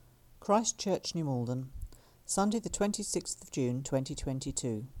Christ Church, New Malden, Sunday the 26th of June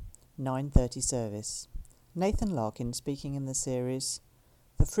 2022, 9:30 service. Nathan Larkin speaking in the series,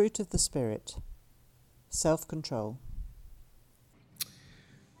 The Fruit of the Spirit, Self-Control.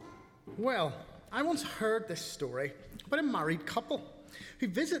 Well, I once heard this story about a married couple who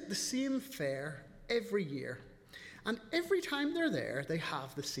visit the same fair every year, and every time they're there, they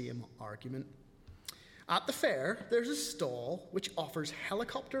have the same argument. At the fair, there's a stall which offers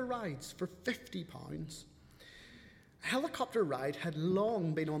helicopter rides for £50. A helicopter ride had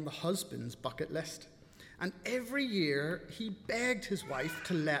long been on the husband's bucket list, and every year he begged his wife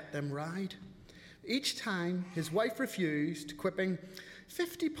to let them ride. Each time, his wife refused, quipping,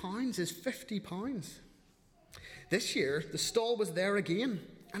 £50 is £50. This year, the stall was there again,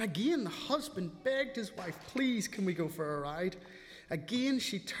 and again the husband begged his wife, please, can we go for a ride? Again,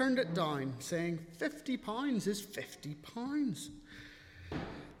 she turned it down, saying £50 is £50.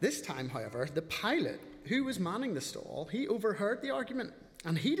 This time, however, the pilot who was manning the stall, he overheard the argument,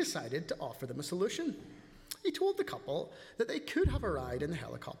 and he decided to offer them a solution. He told the couple that they could have a ride in the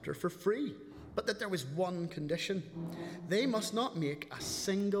helicopter for free, but that there was one condition. They must not make a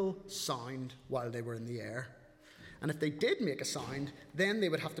single sound while they were in the air. And if they did make a sound, then they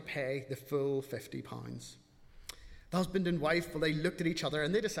would have to pay the full £50. The husband and wife, well, they looked at each other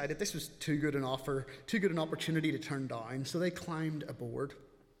and they decided this was too good an offer, too good an opportunity to turn down, so they climbed aboard.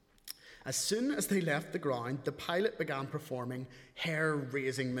 As soon as they left the ground, the pilot began performing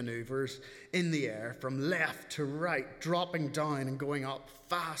hair-raising maneuvers in the air from left to right, dropping down and going up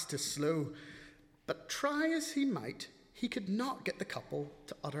fast to slow. But try as he might, he could not get the couple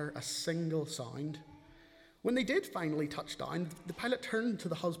to utter a single sound. When they did finally touch down, the pilot turned to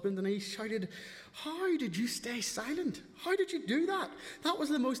the husband and he shouted, "How did you stay silent? How did you do that? That was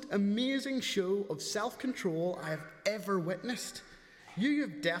the most amazing show of self-control I have ever witnessed. You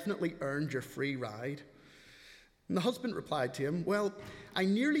have definitely earned your free ride." And the husband replied to him, "Well, I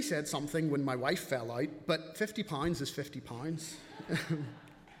nearly said something when my wife fell out, but £50 is £50.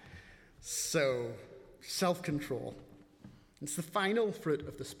 So, self-control. It's the final fruit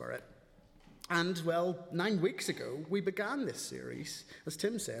of the Spirit. And, well, 9 weeks ago, we began this series. As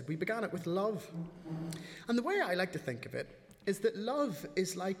Tim said, we began it with love. And the way I like to think of it is that love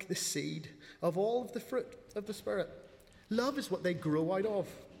is like the seed of all of the fruit of the Spirit. Love is what they grow out of.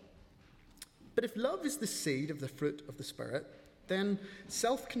 But if love is the seed of the fruit of the Spirit, then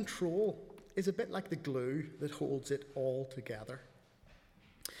self-control is a bit like the glue that holds it all together.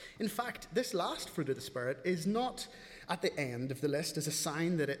 In fact, this last fruit of the Spirit is not at the end of the list as a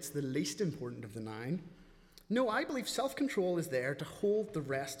sign that it's the least important of the 9. No, I believe self-control is there to hold the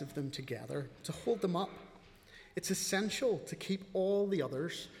rest of them together, to hold them up. It's essential to keep all the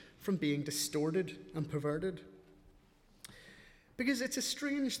others from being distorted and perverted. Because it's a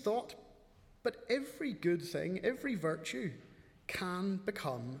strange thought, but every good thing, every virtue, can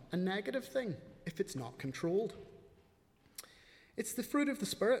become a negative thing if it's not controlled. It's the fruit of the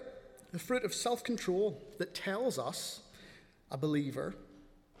Spirit, the fruit of self-control, that tells us, a believer,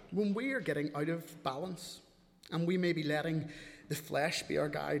 when we are getting out of balance and we may be letting the flesh be our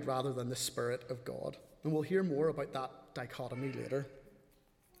guide rather than the Spirit of God. And we'll hear more about that dichotomy later.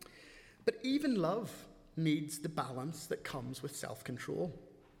 But even love needs the balance that comes with self-control.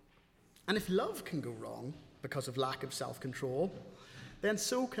 And if love can go wrong because of lack of self-control, then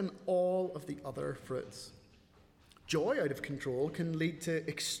so can all of the other fruits. Joy out of control can lead to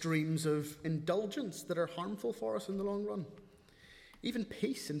extremes of indulgence that are harmful for us in the long run. Even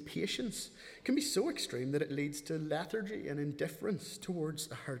peace and patience can be so extreme that it leads to lethargy and indifference towards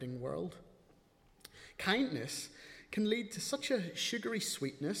a hurting world. Kindness can lead to such a sugary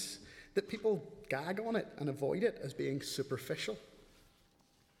sweetness that people gag on it and avoid it as being superficial.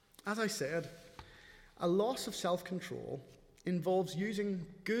 As I said, a loss of self-control involves using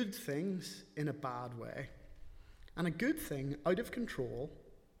good things in a bad way. And a good thing out of control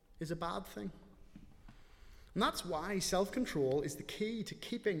is a bad thing. And that's why self-control is the key to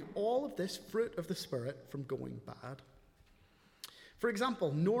keeping all of this fruit of the Spirit from going bad. For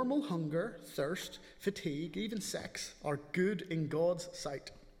example, normal hunger, thirst, fatigue, even sex are good in God's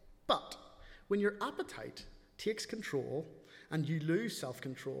sight. But when your appetite takes control and you lose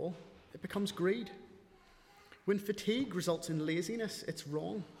self-control, it becomes greed. When fatigue results in laziness, it's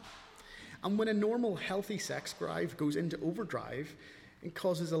wrong. And when a normal, healthy sex drive goes into overdrive and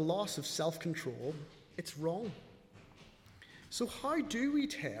causes a loss of self-control, it's wrong. So how do we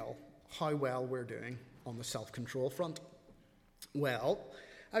tell how well we're doing on the self-control front? Well,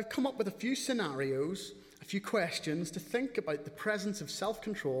 I've come up with a few scenarios, a few questions to think about the presence of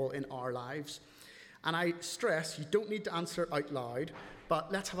self-control in our lives. And I stress you don't need to answer out loud, but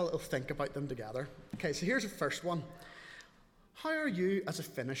let's have a little think about them together. Okay, so here's the first one. How are you as a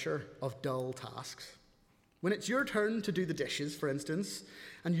finisher of dull tasks? When it's your turn to do the dishes, for instance,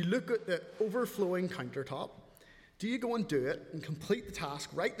 and you look at the overflowing countertop, do you go and do it and complete the task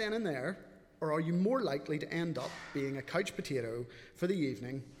right then and there, or are you more likely to end up being a couch potato for the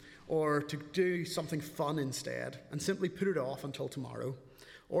evening, or to do something fun instead and simply put it off until tomorrow,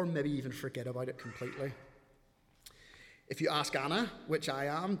 or maybe even forget about it completely? If you ask Anna, which I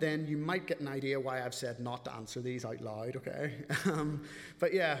am, then you might get an idea why I've said not to answer these out loud, okay?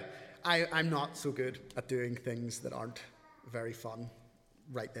 But yeah, I'm not so good at doing things that aren't very fun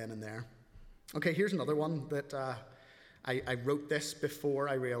right then and there. Okay, here's another one that I wrote this before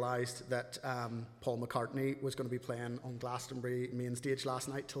I realised that Paul McCartney was going to be playing on Glastonbury main stage last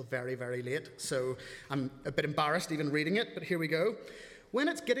night till very, very late. So I'm a bit embarrassed even reading it, but here we go. When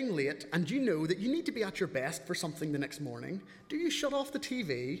it's getting late and you know that you need to be at your best for something the next morning, do you shut off the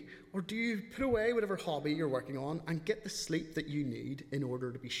TV or do you put away whatever hobby you're working on and get the sleep that you need in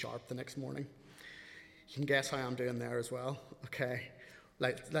order to be sharp the next morning? You can guess how I'm doing there as well. Okay,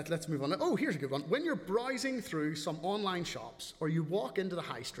 let's move on. Oh, here's a good one. When you're browsing through some online shops or you walk into the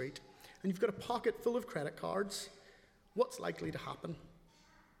high street and you've got a pocket full of credit cards, what's likely to happen?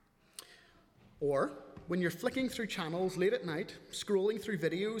 Or when you're flicking through channels late at night, scrolling through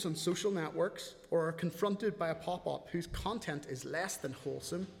videos on social networks, or are confronted by a pop-up whose content is less than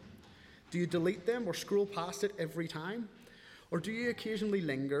wholesome, do you delete them or scroll past it every time? Or do you occasionally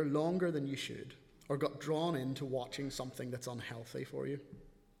linger longer than you should, or got drawn into watching something that's unhealthy for you?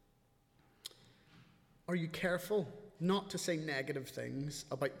 Are you careful not to say negative things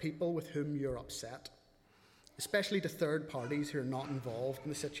about people with whom you're upset, especially to third parties who are not involved in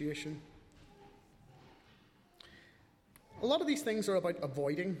the situation? A lot of these things are about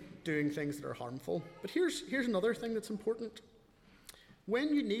avoiding doing things that are harmful. But here's another thing that's important.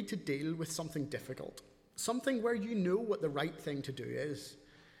 When you need to deal with something difficult, something where you know what the right thing to do is,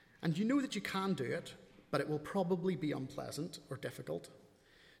 and you know that you can do it, but it will probably be unpleasant or difficult,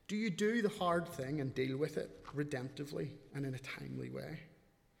 do you do the hard thing and deal with it redemptively and in a timely way?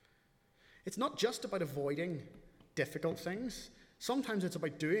 It's not just about avoiding difficult things. Sometimes it's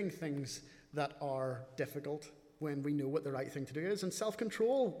about doing things that are difficult when we know what the right thing to do is. And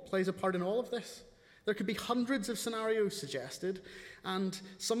self-control plays a part in all of this. There could be hundreds of scenarios suggested, and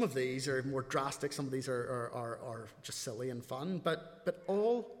some of these are more drastic, some of these are just silly and fun, but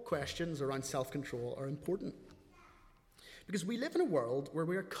all questions around self-control are important. Because we live in a world where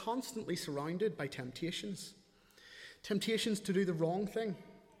we are constantly surrounded by temptations. Temptations to do the wrong thing,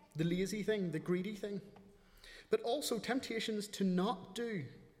 the lazy thing, the greedy thing. But also temptations to not do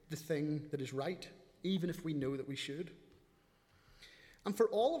the thing that is right, even if we know that we should. And for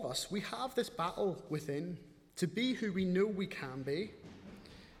all of us, we have this battle within to be who we know we can be,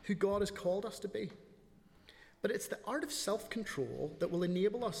 who God has called us to be. But it's the art of self-control that will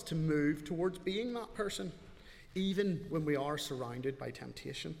enable us to move towards being that person, even when we are surrounded by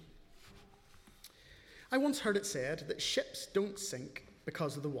temptation. I once heard it said that ships don't sink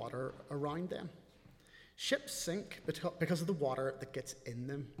because of the water around them. Ships sink because of the water that gets in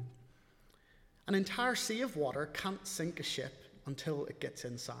them. An entire sea of water can't sink a ship until it gets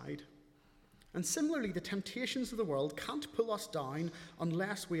inside. And similarly, the temptations of the world can't pull us down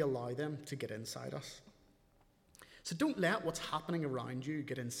unless we allow them to get inside us. So don't let what's happening around you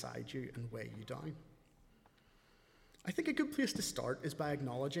get inside you and weigh you down. I think a good place to start is by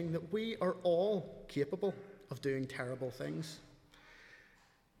acknowledging that we are all capable of doing terrible things.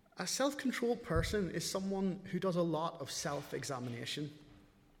 A self-controlled person is someone who does a lot of self-examination.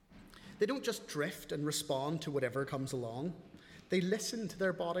 They don't just drift and respond to whatever comes along. They listen to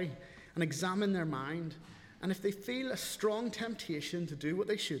their body and examine their mind. And if they feel a strong temptation to do what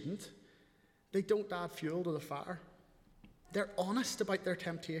they shouldn't, they don't add fuel to the fire. They're honest about their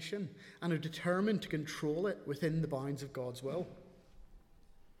temptation and are determined to control it within the bounds of God's will.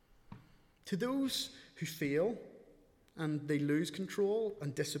 To those who fail and they lose control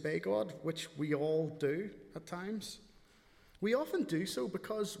and disobey God, which we all do at times, we often do so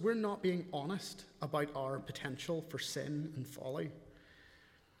because we're not being honest about our potential for sin and folly.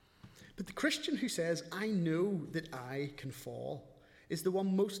 But the Christian who says, I know that I can fall, is the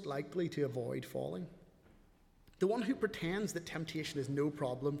one most likely to avoid falling. The one who pretends that temptation is no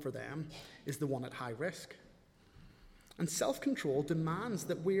problem for them is the one at high risk. And self-control demands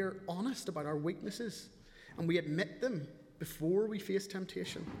that we are honest about our weaknesses and we admit them before we face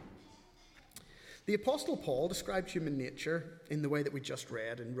temptation. The Apostle Paul described human nature in the way that we just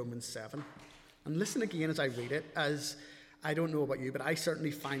read in Romans 7. And listen again as I read it, as I don't know about you, but I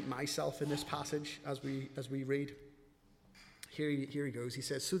certainly find myself in this passage as we read. Here he goes. He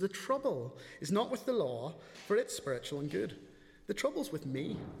says, "So the trouble is not with the law, for it's spiritual and good. The trouble's with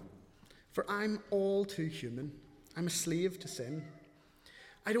me, for I'm all too human. I'm a slave to sin.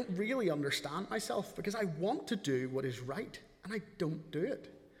 I don't really understand myself because I want to do what is right, and I don't do it.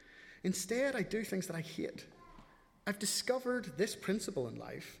 Instead, I do things that I hate. I've discovered this principle in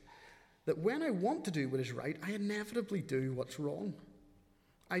life, that when I want to do what is right, I inevitably do what's wrong.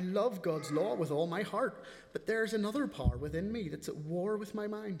 I love God's law with all my heart, but there's another power within me that's at war with my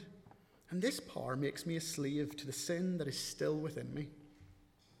mind. And this power makes me a slave to the sin that is still within me."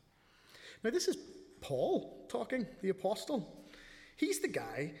 Now, this is Paul talking, the apostle. He's the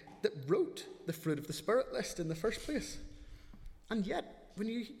guy that wrote the fruit of the Spirit list in the first place. And yet, when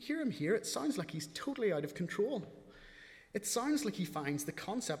you hear him here, it sounds like he's totally out of control. It sounds like he finds the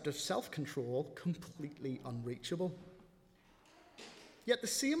concept of self-control completely unreachable. Yet the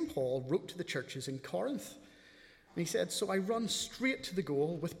same Paul wrote to the churches in Corinth. And he said, "So I run straight to the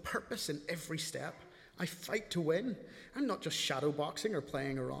goal with purpose in every step. I fight to win. I'm not just shadowboxing or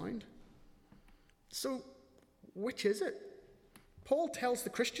playing around." So, which is it? Paul tells the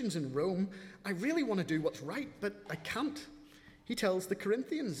Christians in Rome, "I really want to do what's right, but I can't." He tells the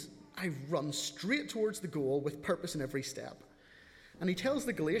Corinthians, "I run straight towards the goal with purpose in every step." And he tells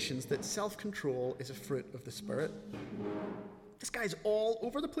the Galatians that self-control is a fruit of the Spirit. This guy's all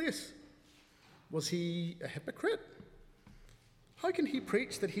over the place. Was he a hypocrite? How can he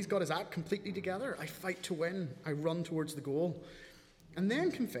preach that he's got his act completely together? I fight to win. I run towards the goal. And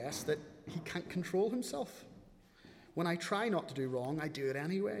then confess that he can't control himself. When I try not to do wrong, I do it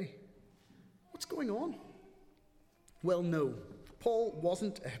anyway. What's going on? Well, no. Paul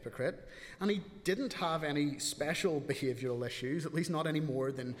wasn't a hypocrite, and he didn't have any special behavioural issues, at least not any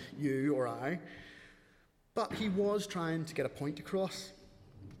more than you or I. But he was trying to get a point across.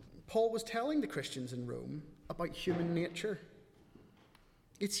 Paul was telling the Christians in Rome about human nature.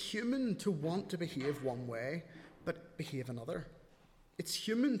 It's human to want to behave one way, but behave another. It's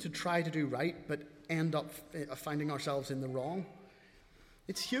human to try to do right, but end up finding ourselves in the wrong.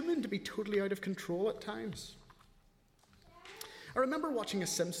 It's human to be totally out of control at times. I remember watching a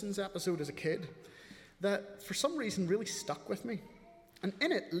Simpsons episode as a kid that for some reason really stuck with me. And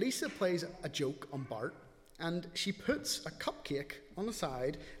in it, Lisa plays a joke on Bart, and she puts a cupcake on the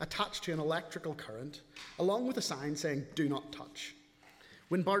side attached to an electrical current, along with a sign saying, "Do not touch."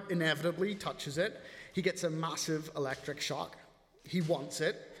 When Bart inevitably touches it, he gets a massive electric shock. He wants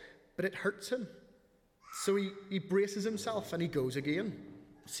it, but it hurts him. So he braces himself and he goes again.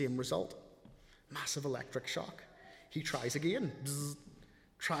 Same result. Massive electric shock. He tries again. Bzz.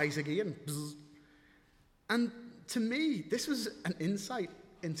 Tries again. Bzz. And to me, this was an insight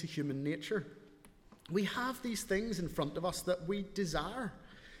into human nature. We have these things in front of us that we desire,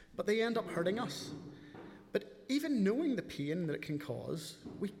 but they end up hurting us. But even knowing the pain that it can cause,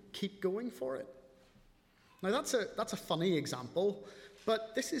 we keep going for it. Now that's a funny example,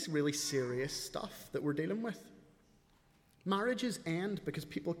 but this is really serious stuff that we're dealing with. Marriages end because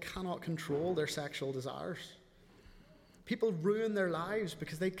people cannot control their sexual desires. People ruin their lives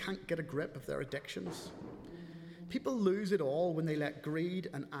because they can't get a grip of their addictions. People lose it all when they let greed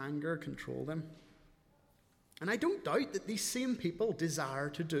and anger control them. And I don't doubt that these same people desire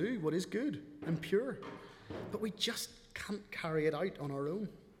to do what is good and pure, but we just can't carry it out on our own.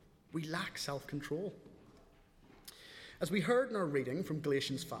 We lack self-control. As we heard in our reading from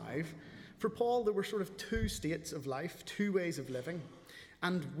Galatians 5, for Paul there were sort of two states of life, two ways of living,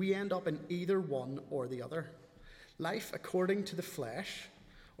 and we end up in either one or the other. Life according to the flesh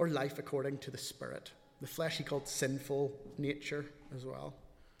or life according to the Spirit. The flesh he called sinful nature as well.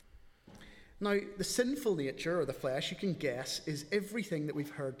 Now, the sinful nature, or the flesh, you can guess, is everything that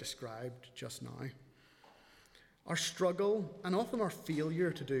we've heard described just now. Our struggle, and often our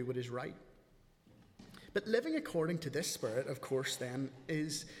failure to do what is right. But living according to this Spirit, of course, then,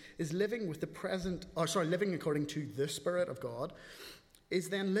 is living with living according to the Spirit of God, is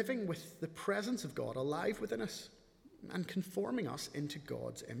then living with the presence of God alive within us, and conforming us into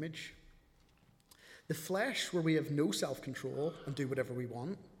God's image. The flesh, where we have no self-control and do whatever we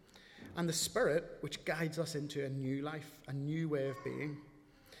want, and the Spirit, which guides us into a new life, a new way of being.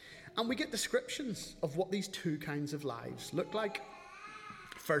 And we get descriptions of what these two kinds of lives look like.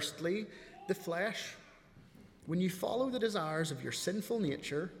 Firstly, the flesh. When you follow the desires of your sinful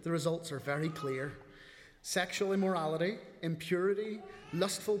nature, the results are very clear. Sexual immorality, impurity,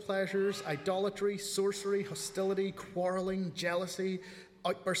 lustful pleasures, idolatry, sorcery, hostility, quarreling, jealousy,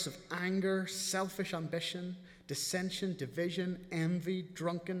 outbursts of anger, selfish ambition, dissension, division, envy,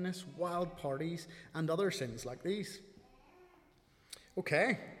 drunkenness, wild parties, and other sins like these.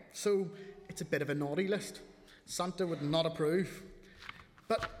 Okay, so it's a bit of a naughty list. Santa would not approve.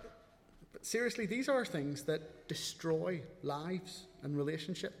 But seriously, these are things that destroy lives and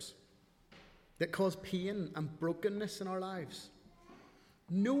relationships, that cause pain and brokenness in our lives.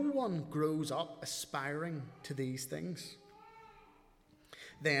 No one grows up aspiring to these things.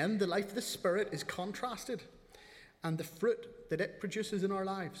 Then the life of the Spirit is contrasted, and the fruit that it produces in our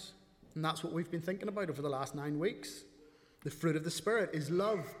lives. And that's what we've been thinking about over the last 9 weeks. The fruit of the Spirit is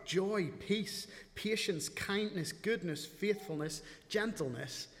love, joy, peace, patience, kindness, goodness, faithfulness,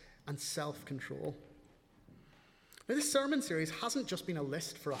 gentleness, and self-control. Now, this sermon series hasn't just been a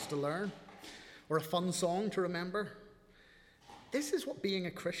list for us to learn or a fun song to remember. This is what being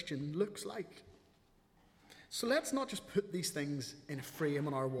a Christian looks like. So let's not just put these things in a frame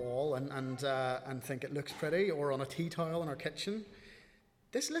on our wall and think it looks pretty, or on a tea towel in our kitchen.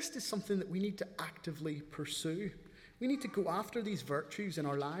 This list is something that we need to actively pursue. We need to go after these virtues in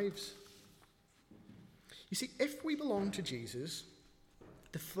our lives. You see, if we belong to Jesus,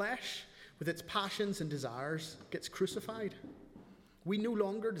 the flesh, with its passions and desires, gets crucified. We no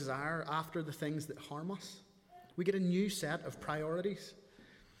longer desire after the things that harm us. We get a new set of priorities.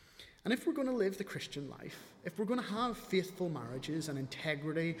 And if we're going to live the Christian life, if we're going to have faithful marriages and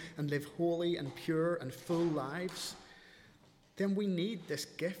integrity and live holy and pure and full lives, then we need this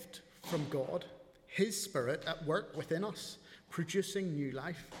gift from God, His Spirit at work within us, producing new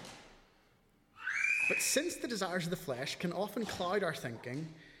life. But since the desires of the flesh can often cloud our thinking,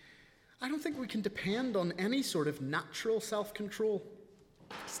 I don't think we can depend on any sort of natural self-control.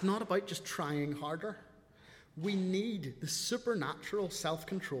 It's not about just trying harder. We need the supernatural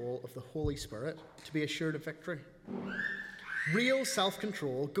self-control of the Holy Spirit to be assured of victory. Real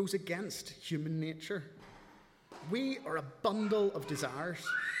self-control goes against human nature. We are a bundle of desires.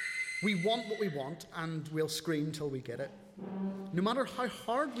 We want what we want, and we'll scream till we get it. No matter how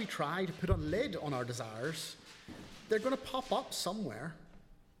hard we try to put a lid on our desires, they're going to pop up somewhere,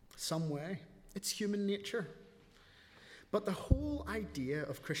 some way. It's human nature. But the whole idea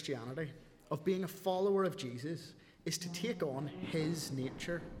of Christianity, of being a follower of Jesus, is to take on His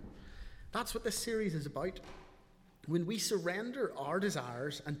nature. That's what this series is about. When we surrender our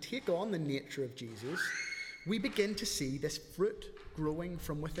desires and take on the nature of Jesus, we begin to see this fruit growing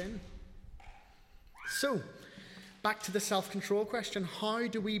from within. So, back to the self-control question. How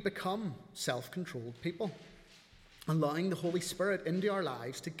do we become self-controlled people? Allowing the Holy Spirit into our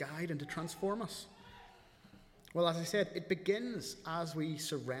lives to guide and to transform us. Well, as I said, it begins as we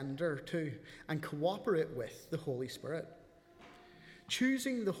surrender to and cooperate with the Holy Spirit.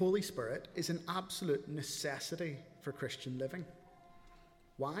 Choosing the Holy Spirit is an absolute necessity for Christian living.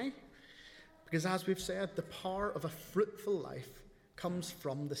 Why? Because as we've said, the power of a fruitful life comes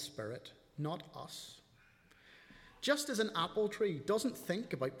from the Spirit, not us. Just as an apple tree doesn't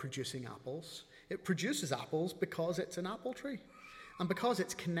think about producing apples, it produces apples because it's an apple tree and because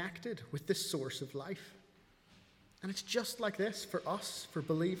it's connected with the source of life. And it's just like this for us, for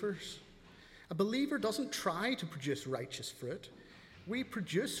believers. A believer doesn't try to produce righteous fruit. We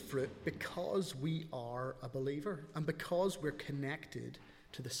produce fruit because we are a believer and because we're connected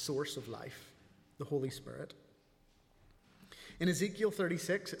to the source of life, the Holy Spirit. In Ezekiel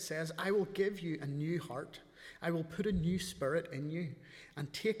 36, it says, "I will give you a new heart. I will put a new spirit in you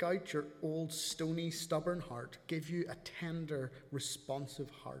and take out your old stony, stubborn heart, give you a tender, responsive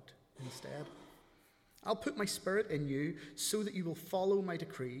heart instead. I'll put my spirit in you so that you will follow my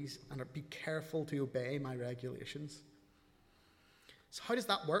decrees and be careful to obey my regulations." So how does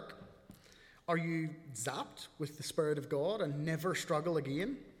that work? Are you zapped with the Spirit of God and never struggle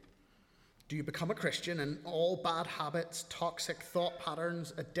again? Do you become a Christian and all bad habits, toxic thought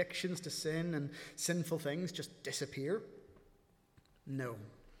patterns, addictions to sin and sinful things just disappear? No.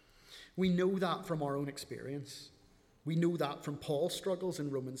 We know that from our own experience. We know that from Paul's struggles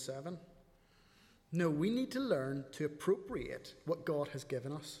in Romans 7. No, we need to learn to appropriate what God has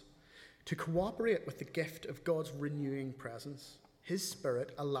given us, to cooperate with the gift of God's renewing presence, His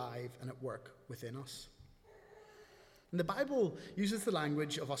Spirit alive and at work within us. And the Bible uses the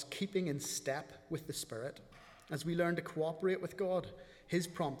language of us keeping in step with the Spirit as we learn to cooperate with God, His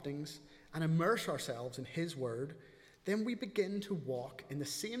promptings, and immerse ourselves in His Word. Then we begin to walk in the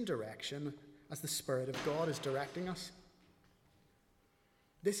same direction as the Spirit of God is directing us.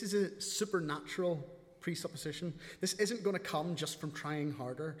 This is a supernatural presupposition. This isn't going to come just from trying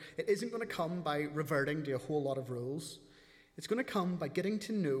harder. It isn't going to come by reverting to a whole lot of rules. It's going to come by getting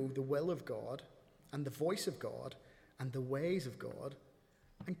to know the will of God and the voice of God and the ways of God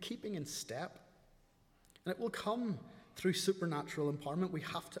and keeping in step. And it will come through supernatural empowerment. We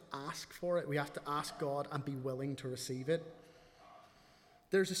have to ask for it. We have to ask God and be willing to receive it.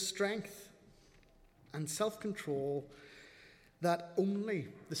 There's a strength and self-control that only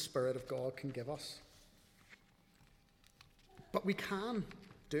the Spirit of God can give us. But we can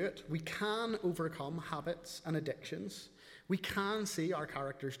do it. We can overcome habits and addictions. We can see our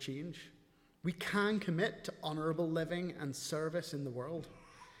characters change. We can commit to honourable living and service in the world.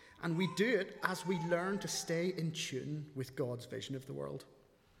 And we do it as we learn to stay in tune with God's vision of the world.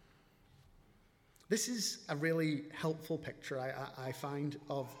 This is a really helpful picture, I find,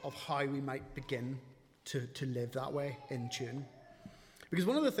 of how we might begin to live that way in tune. Because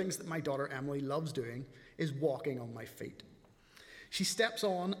one of the things that my daughter Emily loves doing is walking on my feet. She steps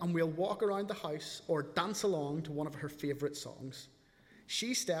on and we'll walk around the house or dance along to one of her favourite songs.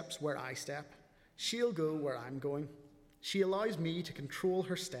 She steps where I step. She'll go where I'm going. She allows me to control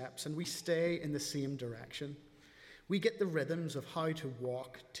her steps and we stay in the same direction. We get the rhythms of how to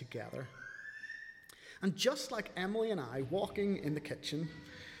walk together. And just like Emily and I walking in the kitchen,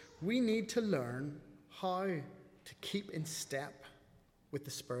 we need to learn how to keep in step with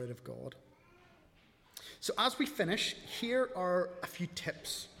the Spirit of God. So as we finish, here are a few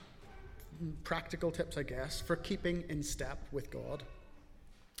tips, practical tips, I guess, for keeping in step with God.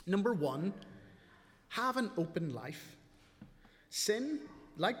 Number 1, have an open life. Sin,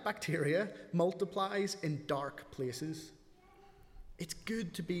 like bacteria, multiplies in dark places. It's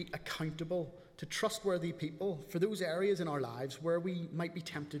good to be accountable to trustworthy people for those areas in our lives where we might be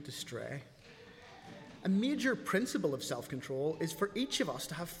tempted to stray. A major principle of self-control is for each of us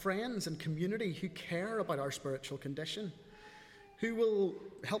to have friends and community who care about our spiritual condition, who will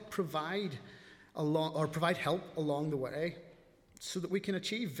help provide help along the way so that we can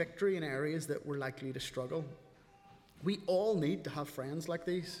achieve victory in areas that we're likely to struggle. We all need to have friends like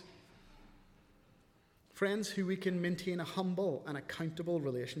these. Friends who we can maintain a humble and accountable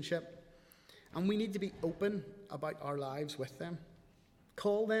relationship. And we need to be open about our lives with them.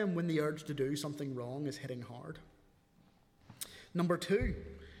 Call them when the urge to do something wrong is hitting hard. Number 2,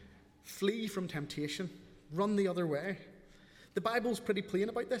 flee from temptation. Run the other way. The Bible's pretty plain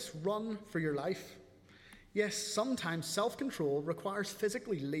about this. Run for your life. Yes, sometimes self-control requires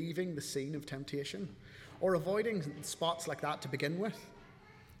physically leaving the scene of temptation or avoiding spots like that to begin with.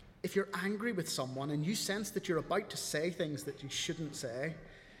 If you're angry with someone and you sense that you're about to say things that you shouldn't say,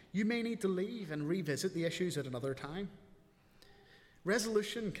 you may need to leave and revisit the issues at another time.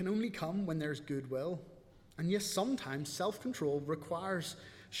 Resolution can only come when there's goodwill. And yes, sometimes self-control requires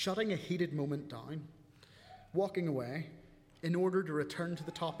shutting a heated moment down, walking away, in order to return to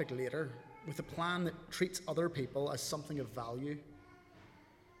the topic later with a plan that treats other people as something of value.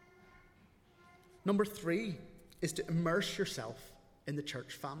 Number 3 is to immerse yourself in the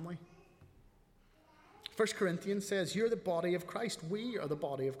church family. 1 Corinthians says, you're the body of Christ. We are the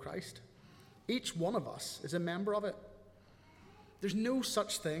body of Christ. Each one of us is a member of it. There's no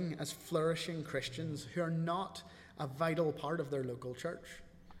such thing as flourishing Christians who are not a vital part of their local church.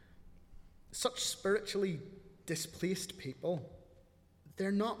 Such spiritually displaced people,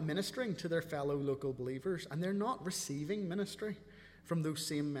 they're not ministering to their fellow local believers, and they're not receiving ministry from those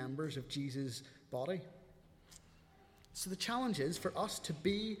same members of Jesus' body. So the challenge is for us to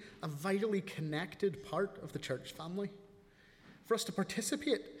be a vitally connected part of the church family, for us to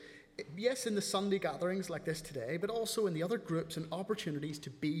participate, yes, in the Sunday gatherings like this today, but also in the other groups and opportunities to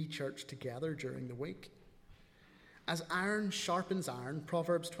be church together during the week. As iron sharpens iron,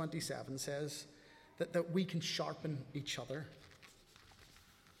 Proverbs 27 says that we can sharpen each other.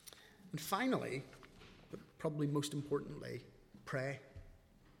 And finally, but probably most importantly, pray.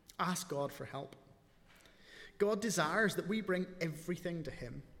 Ask God for help. God desires that we bring everything to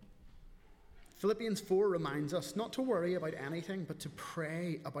him. Philippians 4 reminds us not to worry about anything, but to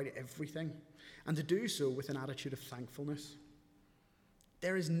pray about everything, and to do so with an attitude of thankfulness.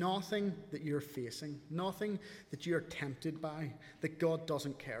 There is nothing that you're facing, nothing that you're tempted by, that God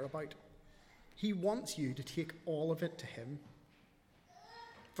doesn't care about. He wants you to take all of it to him.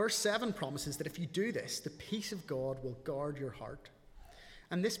 Verse 7 promises that if you do this, the peace of God will guard your heart.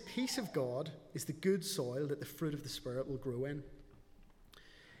 And this peace of God is the good soil that the fruit of the Spirit will grow in.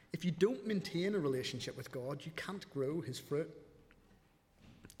 If you don't maintain a relationship with God, you can't grow his fruit.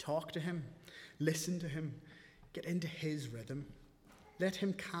 Talk to him, listen to him, get into his rhythm. Let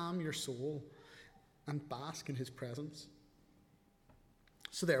him calm your soul and bask in his presence.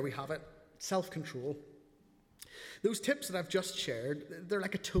 So there we have it, self-control. Those tips that I've just shared, they're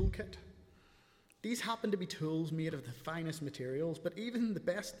like a toolkit. These happen to be tools made of the finest materials, but even the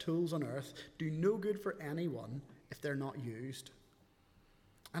best tools on earth do no good for anyone if they're not used.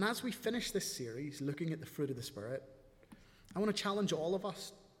 And as we finish this series, looking at the fruit of the Spirit, I want to challenge all of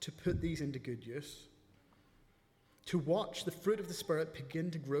us to put these into good use. to watch the fruit of the Spirit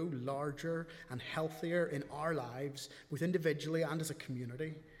begin to grow larger and healthier in our lives, both individually and as a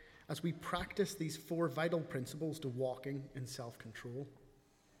community, as we practice these 4 vital principles to walking in self-control.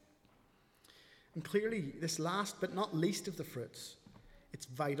 And clearly, this last but not least of the fruits, it's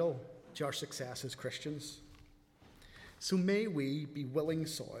vital to our success as Christians. So may we be willing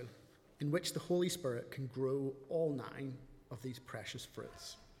soil in which the Holy Spirit can grow all 9 of these precious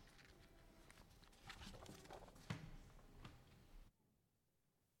fruits.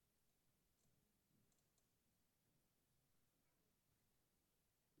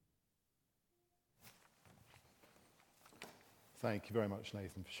 Thank you very much,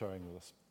 Nathan, for sharing with us.